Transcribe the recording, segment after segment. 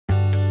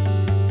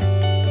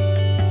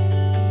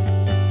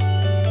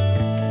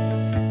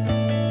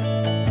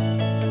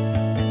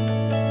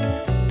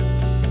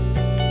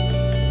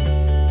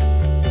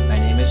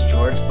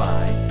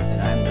By,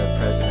 and I'm the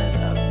president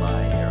of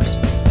By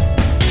Aerospace.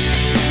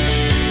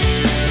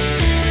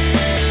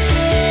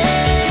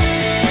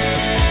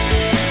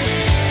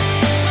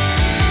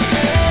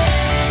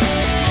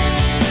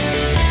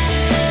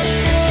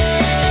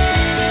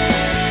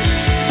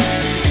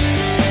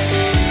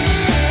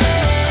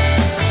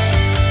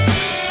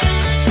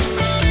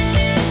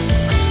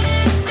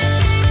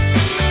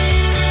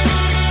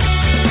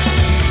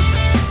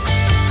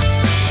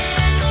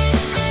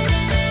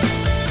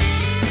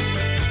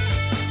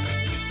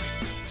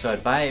 So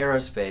at By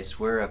Aerospace,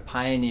 we're a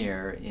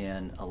pioneer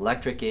in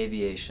electric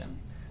aviation,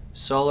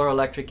 solar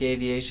electric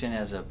aviation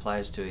as it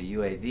applies to a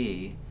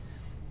UAV,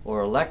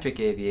 or electric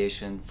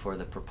aviation for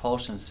the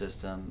propulsion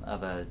system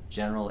of a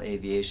general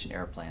aviation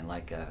airplane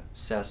like a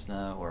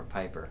Cessna or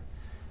Piper.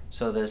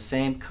 So the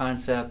same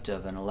concept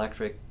of an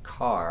electric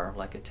car,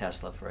 like a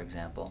Tesla for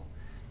example,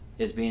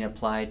 is being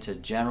applied to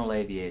general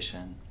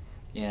aviation,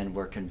 and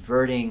we're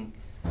converting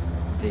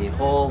the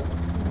whole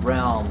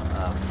realm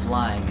of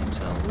flying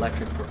into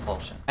electric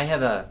propulsion. I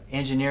have an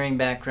engineering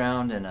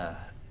background and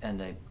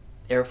a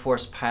Air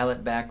Force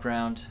pilot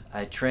background.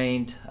 I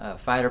trained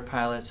fighter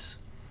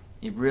pilots,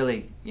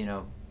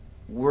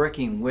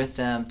 working with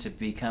them to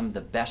become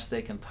the best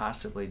they can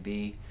possibly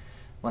be.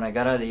 When I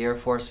got out of the Air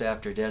Force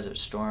after Desert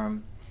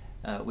Storm,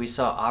 we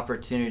saw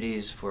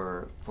opportunities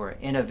for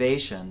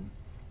innovation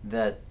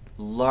that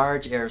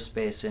large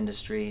aerospace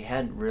industry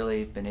hadn't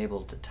really been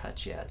able to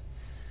touch yet.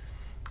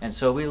 And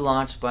so we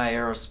launched By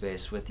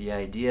Aerospace with the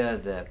idea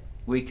that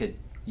we could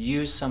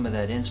use some of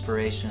that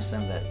inspiration,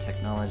 some of that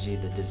technology,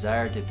 the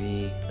desire to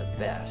be the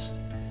best,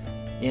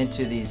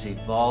 into these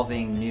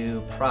evolving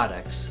new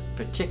products,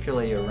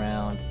 particularly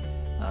around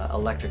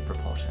electric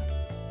propulsion.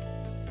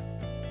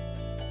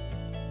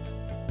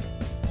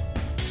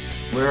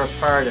 We're a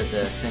part of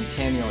the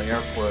Centennial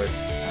Airport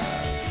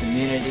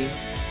community,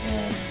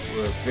 and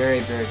we're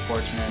very, very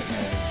fortunate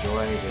and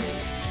enjoy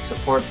the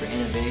support for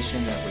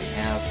innovation that we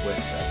have with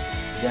the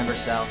Denver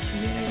South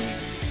community.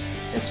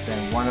 It's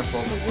been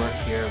wonderful to work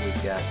here.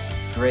 We've got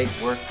great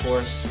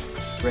workforce,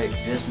 great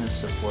business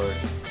support,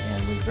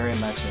 and we very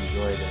much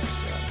enjoy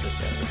this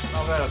effort.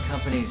 Colorado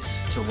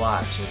companies to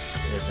watch is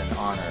an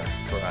honor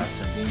for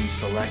us, and being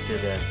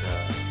selected as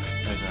an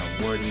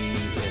awardee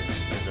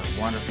is a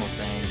wonderful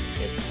thing.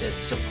 It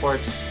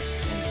supports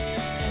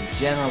and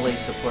generally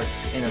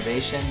supports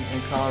innovation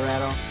in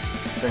Colorado,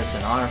 but it's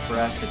an honor for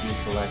us to be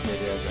selected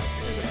as a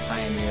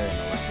pioneer in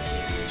electric